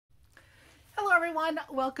everyone,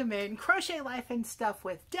 welcome in Crochet Life and Stuff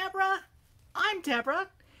with Deborah. I'm Deborah.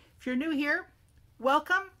 If you're new here,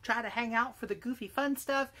 welcome. Try to hang out for the goofy fun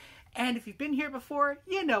stuff. And if you've been here before,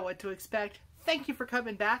 you know what to expect. Thank you for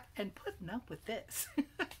coming back and putting up with this.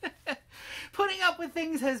 Putting up with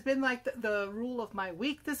things has been like the rule of my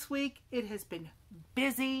week this week. It has been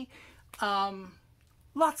busy.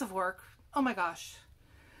 Lots of work. Oh my gosh.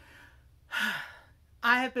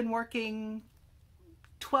 I have been working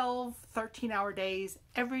 12, 13-hour days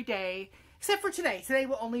every day, except for today. Today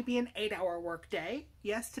will only be an 8-hour work day.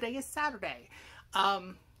 Yes, today is Saturday.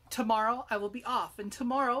 Tomorrow I will be off. And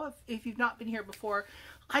tomorrow, if you've not been here before,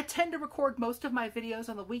 I tend to record most of my videos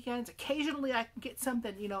on the weekends. Occasionally I can get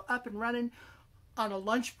something, up and running on a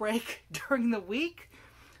lunch break during the week.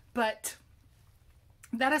 But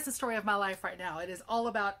that is the story of my life right now. It is all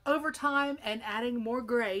about overtime and adding more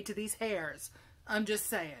gray to these hairs. I'm just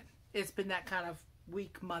saying. It's been that kind of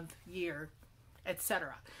week, month, year,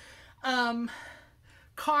 etc.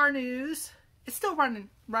 Car news. It's still running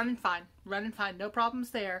fine, no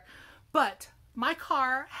problems there. But my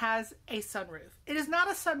car has a sunroof. It is not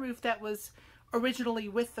a sunroof that was originally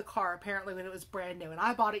with the car, apparently, when it was brand new. And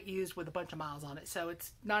I bought it used with a bunch of miles on it, so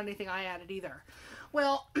it's not anything I added either.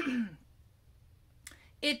 Well,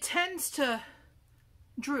 it tends to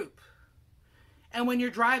droop. And when you're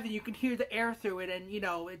driving, you can hear the air through it, and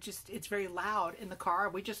it's very loud in the car.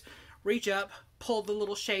 We just reach up, pull the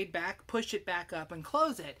little shade back, push it back up, and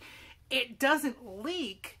close it. It doesn't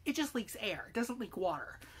leak, it just leaks air. It doesn't leak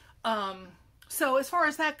water. So as far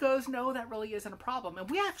as that goes, no, that really isn't a problem. And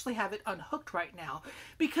we actually have it unhooked right now,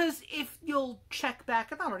 because if you'll check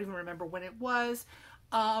back, and I don't even remember when it was,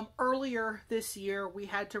 earlier this year, we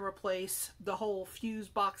had to replace the whole fuse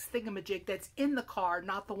box thingamajig that's in the car,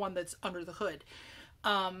 not the one that's under the hood.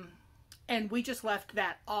 And we just left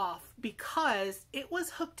that off because it was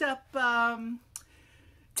hooked up,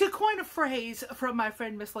 to coin a phrase from my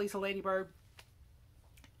friend Miss Lisa Ladybird,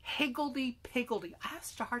 higgledy-piggledy. I have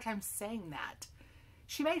such a hard time saying that.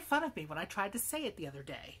 She made fun of me when I tried to say it the other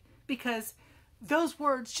day, because those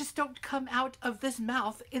words just don't come out of this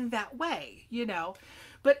mouth in that way,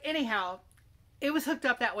 But anyhow, it was hooked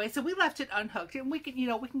up that way, so we left it unhooked, and we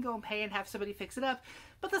can go and pay and have somebody fix it up.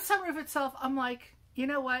 But the sunroof itself, I'm like, you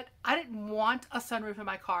know what? I didn't want a sunroof in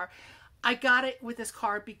my car. I got it with this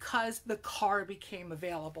car because the car became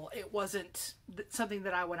available. It wasn't something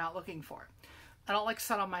that I went out looking for. I don't like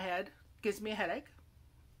sun on my head. Gives me a headache.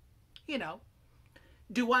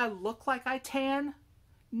 Do I look like I tan?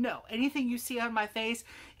 No. Anything you see on my face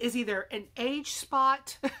is either an age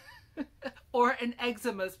spot or an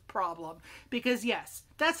eczema problem. Because yes,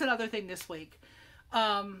 that's another thing this week.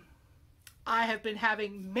 I have been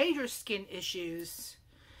having major skin issues.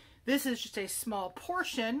 This is just a small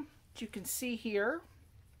portion that you can see here.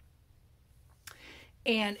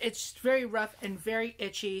 And it's very rough and very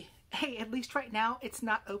itchy. Hey, at least right now it's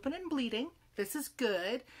not open and bleeding. This is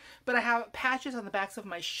good. But I have patches on the backs of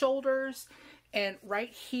my shoulders and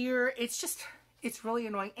right here. It's really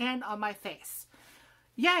annoying. And on my face.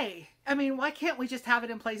 Yay! I mean, why can't we just have it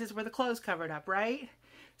in places where the clothes covered up, right?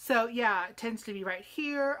 So yeah, it tends to be right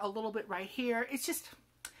here, a little bit right here. It's just,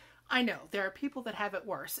 I know, there are people that have it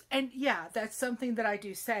worse. And yeah, that's something that I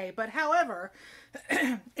do say. But however,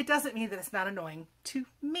 it doesn't mean that it's not annoying to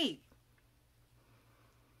me.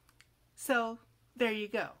 So there you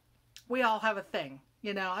go. We all have a thing,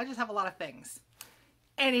 I just have a lot of things.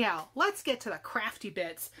 Anyhow, let's get to the crafty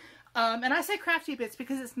bits. And I say crafty bits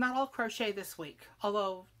because it's not all crochet this week,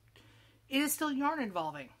 although it is still yarn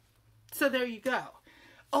involving. So there you go.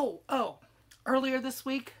 Oh, earlier this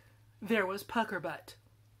week, there was pucker butt.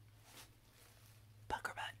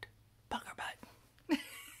 Pucker butt.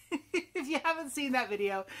 If you haven't seen that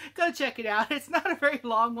video, go check it out. It's not a very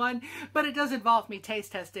long one, but it does involve me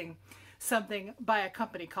taste testing something by a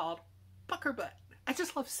company called pucker butt. I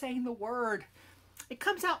just love saying the word. It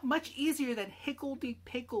comes out much easier than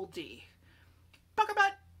higgledy-piggledy. Pucker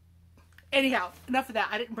butt. Anyhow, enough of that.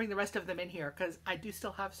 I didn't bring the rest of them in here because I do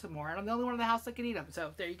still have some more. And I'm the only one in the house that can eat them.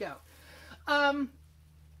 So there you go.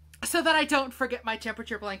 So that I don't forget my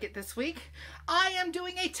temperature blanket this week, I am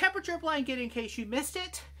doing a temperature blanket in case you missed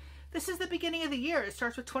it. This is the beginning of the year. It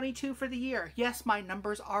starts with 22 for the year. Yes, my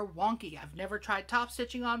numbers are wonky. I've never tried top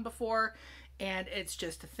stitching on before, and it's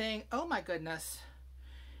just a thing. Oh my goodness.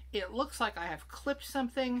 It looks like I have clipped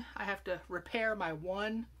something. I have to repair my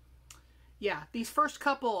one. Yeah, these first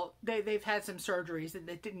couple, they've had some surgeries and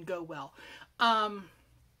it didn't go well.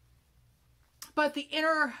 But the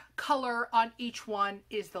inner color on each one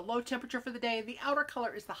is the low temperature for the day. The outer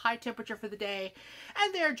color is the high temperature for the day.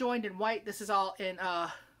 And they're joined in white. This is all in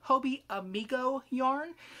Hobby Amigo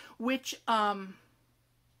yarn, which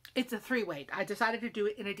it's a 3-weight. I decided to do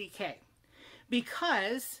it in a DK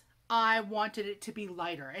because I wanted it to be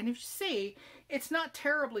lighter. And if you see, it's not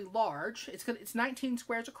terribly large. It's 19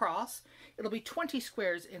 squares across. It'll be 20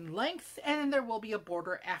 squares in length, and then there will be a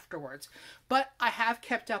border afterwards. But I have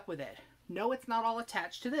kept up with it. No, it's not all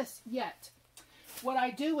attached to this yet. What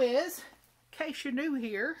I do is, in case you're new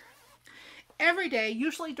here, every day,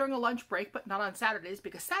 usually during a lunch break, but not on Saturdays,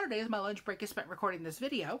 because Saturdays my lunch break is spent recording this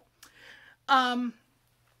video,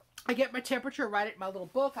 I get my temperature, write it in my little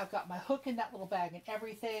book. I've got my hook in that little bag and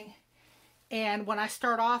everything. And when I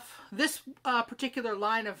start off, this particular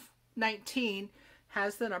line of 19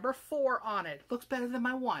 has the number 4 on it. Looks better than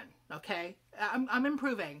my 1, okay? I'm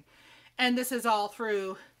improving. And this is all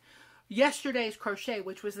through yesterday's crochet,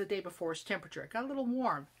 which was the day before's temperature. It got a little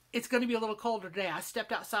warm. It's going to be a little colder today. I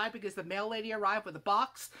stepped outside because the mail lady arrived with a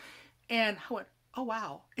box, and I went, oh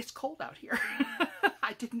wow, it's cold out here.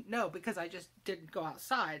 I didn't know because I just didn't go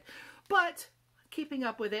outside, but keeping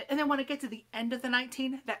up with it. And then when I get to the end of the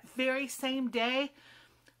 19, that very same day,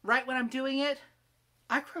 right when I'm doing it,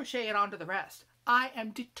 I crochet it onto the rest. I am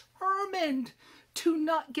determined to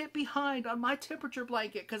not get behind on my temperature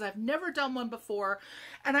blanket because I've never done one before,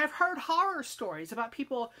 and I've heard horror stories about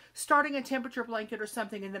people starting a temperature blanket or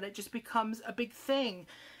something and then it just becomes a big thing.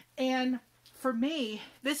 And for me,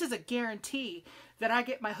 this is a guarantee that I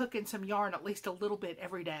get my hook in some yarn at least a little bit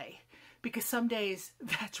every day, because some days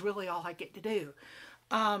that's really all I get to do.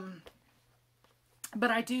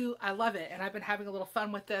 But I love it, and I've been having a little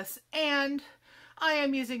fun with this, and I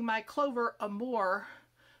am using my Clover Amour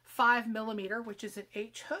 5mm, which is an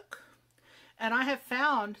H hook. And I have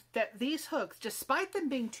found that these hooks, despite them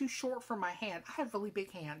being too short for my hand, I have really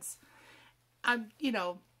big hands. You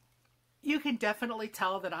know, you can definitely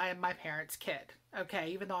tell that I am my parents' kid,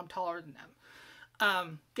 okay, even though I'm taller than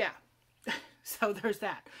them. Yeah, so there's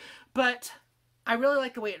that. But I really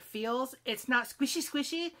like the way it feels. It's not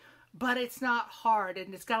squishy, but it's not hard,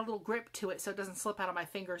 and it's got a little grip to it so it doesn't slip out of my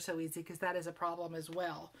fingers so easy, because that is a problem as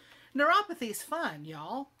well. Neuropathy's fun,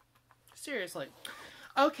 y'all. Seriously.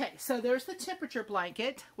 Okay, so there's the temperature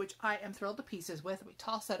blanket, which I am thrilled to pieces with. We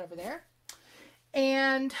toss that over there.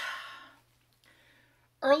 And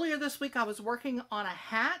earlier this week I was working on a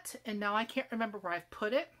hat, and now I can't remember where I've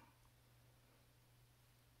put it.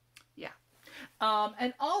 Yeah.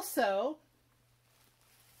 And also,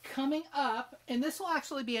 coming up, and this will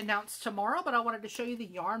actually be announced tomorrow, but I wanted to show you the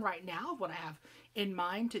yarn right now, what I have in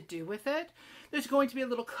mind to do with it. There's going to be a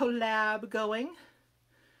little collab going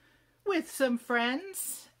with some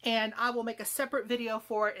friends, and I will make a separate video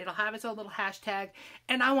for it. It'll have its own little hashtag,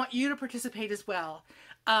 and I want you to participate as well.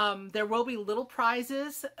 There will be little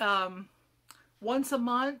prizes once a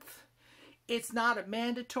month. It's not a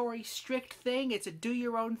mandatory, strict thing. It's a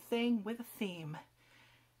do-your-own thing with a theme.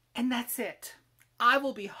 And that's it. I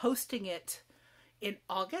will be hosting it in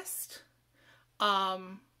August.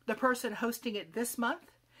 The person hosting it this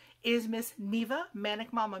month is Miss Neva,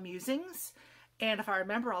 Manic Mama Musings. And if I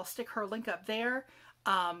remember, I'll stick her link up there.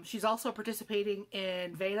 She's also participating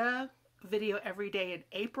in Veda Video Every Day in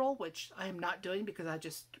April, which I am not doing because I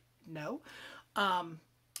just know.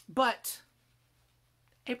 But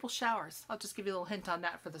April showers. I'll just give you a little hint on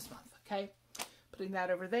that for this month, okay? Putting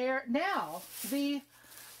that over there. Now, the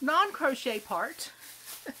non-crochet part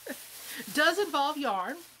does involve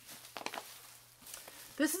yarn.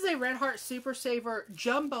 This is a Red Heart Super Saver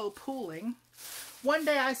Jumbo Pooling. One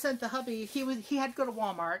day I sent the hubby, he had to go to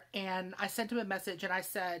Walmart, and I sent him a message and I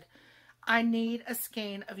said, I need a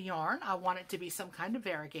skein of yarn. I want it to be some kind of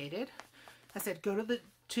variegated. I said, go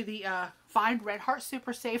to the find Red Heart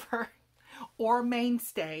Super Saver or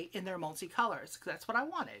Mainstay in their multicolors, because that's what I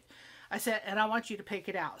wanted. I said, and I want you to pick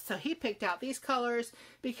it out. So he picked out these colors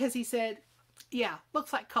because he said, yeah,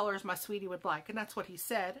 looks like colors my sweetie would like. And that's what he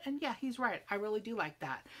said. And yeah, he's right. I really do like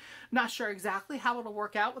that. Not sure exactly how it'll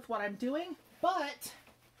work out with what I'm doing, but,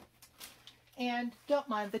 and don't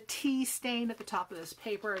mind the tea stain at the top of this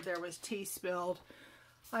paper. There was tea spilled.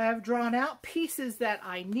 I have drawn out pieces that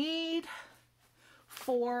I need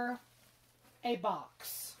for a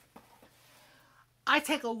box. I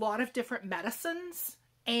take a lot of different medicines,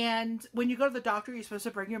 and when you go to the doctor, you're supposed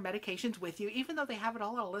to bring your medications with you, even though they have it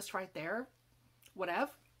all on a list right there.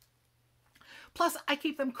 Whatever. Plus, I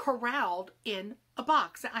keep them corralled in a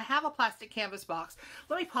box. Now, I have a plastic canvas box.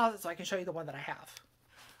 Let me pause it so I can show you the one that I have.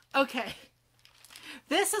 Okay.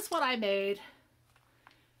 This is what I made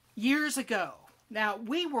years ago. Now,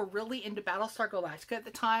 we were really into Battlestar Galactica at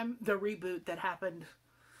the time, the reboot that happened.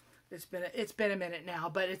 It's been a minute now,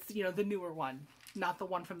 but it's, you know, the newer one, not the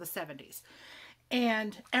one from the 70s.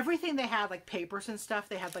 And everything they had, like papers and stuff,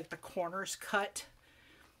 they had like the corners cut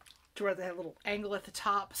to where they had a little angle at the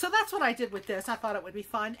top. So that's what I did with this. I thought it would be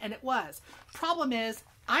fun, and it was. Problem is,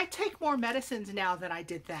 I take more medicines now than I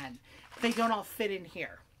did then. They don't all fit in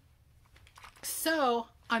here. So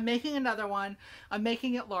I'm making another one. I'm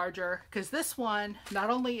making it larger because this one, not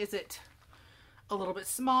only is it a little bit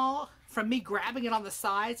small, from me grabbing it on the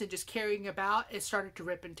sides and just carrying it about, it started to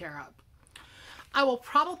rip and tear up. I will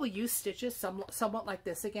probably use stitches somewhat like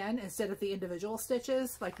this again, instead of the individual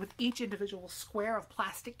stitches, like with each individual square of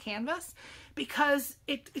plastic canvas, because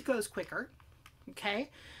it goes quicker, okay?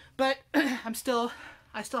 But I still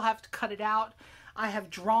have to cut it out. I have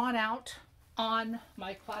drawn out on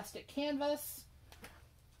my plastic canvas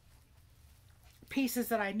pieces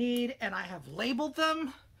that I need, and I have labeled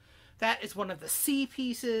them. That is one of the C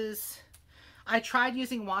pieces. I tried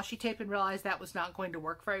using washi tape and realized that was not going to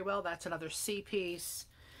work very well. That's another C piece.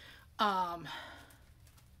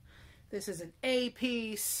 This is an A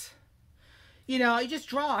piece. You know, you just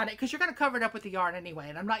draw on it because you're going to cover it up with the yarn anyway.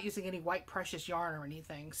 And I'm not using any white precious yarn or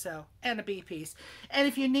anything. So, and a B piece. And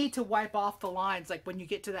if you need to wipe off the lines, like when you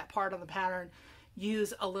get to that part on the pattern,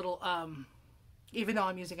 use a little, even though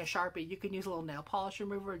I'm using a Sharpie, you can use a little nail polish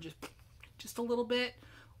remover and just a little bit.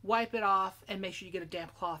 Wipe it off and make sure you get a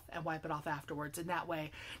damp cloth and wipe it off afterwards. And that way,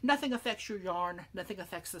 nothing affects your yarn, nothing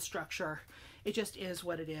affects the structure. It just is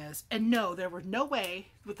what it is. And no, there was no way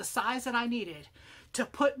with the size that I needed to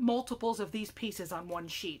put multiples of these pieces on one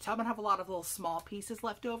sheet. So I'm gonna have a lot of little small pieces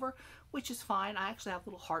left over, which is fine. I actually have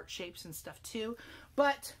little heart shapes and stuff too.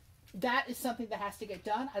 But that is something that has to get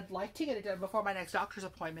done. I'd like to get it done before my next doctor's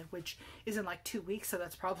appointment, which is in like 2 weeks. So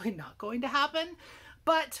that's probably not going to happen,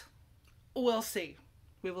 but we'll see.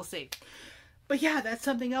 We will see. But yeah, that's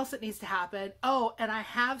something else that needs to happen. Oh, and I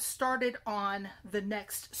have started on the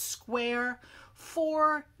next square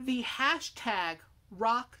for the hashtag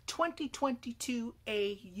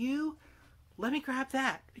Rock2022AU. Let me grab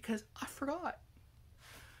that because I forgot.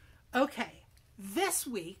 Okay, this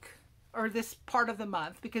week, or this part of the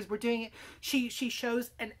month, because we're doing it, she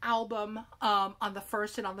shows an album on the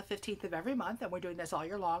 1st and on the 15th of every month, and we're doing this all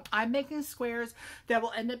year long. I'm making squares that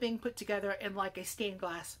will end up being put together in like a stained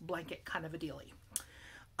glass blanket kind of a dealie.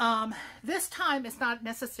 This time it's not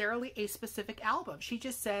necessarily a specific album. She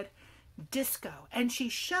just said disco, and she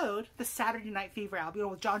showed the Saturday Night Fever album, you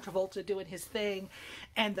know, with John Travolta doing his thing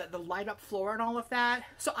and the light up floor and all of that.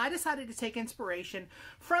 So I decided to take inspiration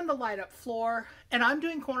from the light up floor, and I'm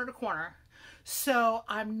doing corner to corner. So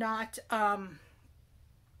I'm not, I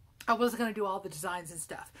wasn't going to do all the designs and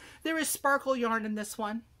stuff. There is sparkle yarn in this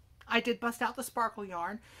one. I did bust out the sparkle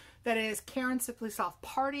yarn. That is Karen's Simply Soft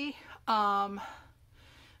Party.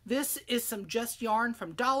 This is some Just Yarn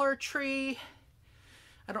from Dollar Tree.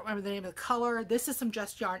 I don't remember the name of the color. This is some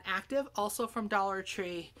Just Yarn Active, also from Dollar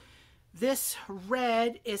Tree. This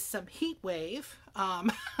red is some Heat Wave.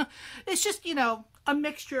 It's just, you know, a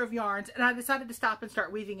mixture of yarns, and I decided to stop and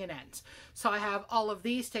start weaving in ends. So I have all of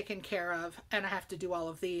these taken care of, and I have to do all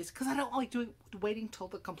of these because I don't like waiting till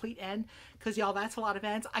the complete end, because y'all, that's a lot of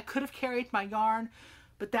ends. I could have carried my yarn,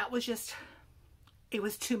 but that was just, it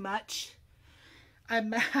was too much. I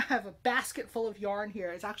have a basket full of yarn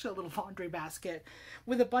here. It's actually a little laundry basket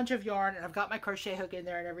with a bunch of yarn, and I've got my crochet hook in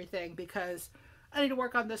there and everything because I need to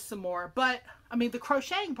work on this some more. But I mean, the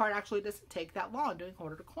crocheting part actually doesn't take that long, doing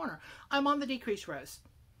corner to corner. I'm on the decrease rows.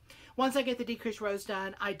 Once I get the decrease rows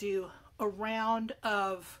done, I do a round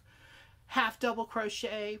of half double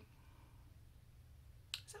crochet.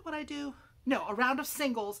 Is that what I do? No, a round of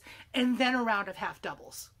singles and then a round of half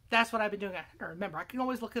doubles. That's what I've been doing. I don't remember. I can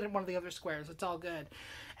always look at one of the other squares. It's all good.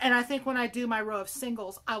 And I think when I do my row of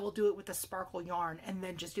singles, I will do it with the sparkle yarn and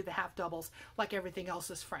then just do the half doubles like everything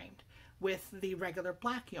else is framed with the regular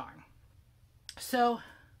black yarn. So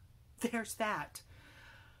there's that.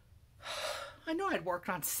 I know I'd worked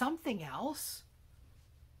on something else,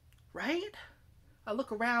 right? I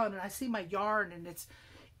look around and I see my yarn and it's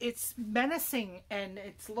menacing and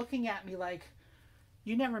it's looking at me like,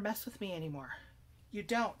 you never mess with me anymore. You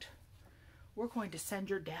don't. We're going to send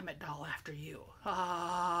your damn it doll after you.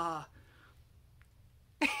 Ah.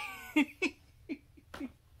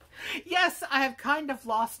 Yes, I have kind of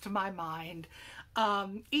lost my mind.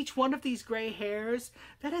 Each one of these gray hairs,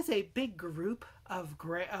 that is a big group of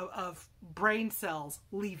brain cells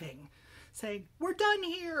leaving, saying, we're done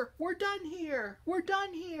here, we're done here, we're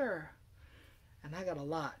done here. And I got a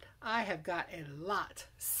lot. I have got a lot.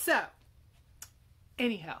 So,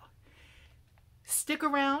 anyhow, stick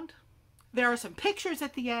around. There are some pictures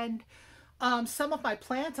at the end. Some of my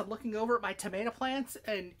plants, I'm looking over at my tomato plants,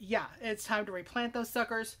 and yeah, it's time to replant those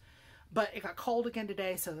suckers. but it got cold again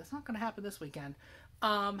today, so that's not going to happen this weekend.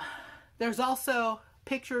 There's also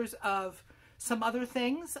pictures of some other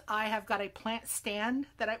things. I have got a plant stand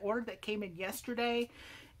that I ordered that came in yesterday,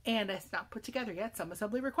 and it's not put together yet. Some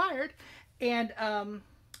assembly required. And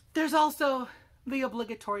there's also the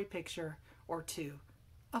obligatory picture or two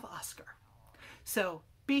of Oscar. So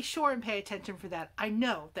be sure and pay attention for that. I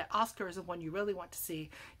know that Oscar is the one you really want to see.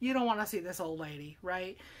 You don't want to see this old lady,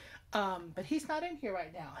 right? But he's not in here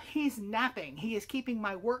right now. He's napping. He is keeping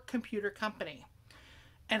my work computer company.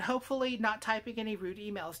 And hopefully not typing any rude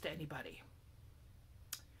emails to anybody.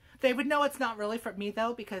 They would know it's not really for me,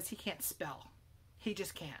 though, because he can't spell. He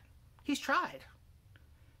just can't. He's tried.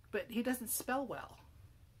 But he doesn't spell well.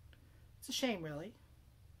 It's a shame, really.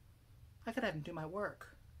 I could have him do my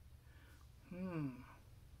work.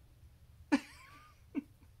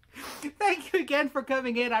 Thank you again for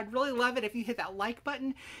coming in. I'd really love it if you hit that like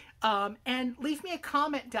button. And leave me a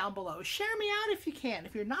comment down below. Share me out if you can.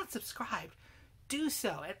 If you're not subscribed, do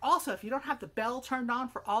so. And also, if you don't have the bell turned on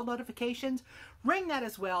for all notifications, ring that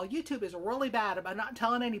as well. YouTube is really bad about not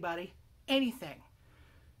telling anybody anything.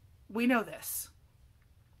 We know this.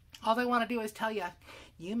 All they want to do is tell you,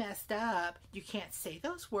 you messed up. You can't say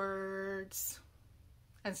those words.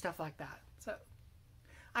 And stuff like that. So,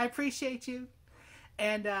 I appreciate you.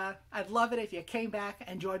 And I'd love it if you came back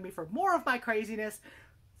and joined me for more of my craziness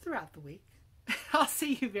throughout the week. I'll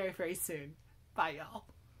see you very, very soon. Bye, y'all.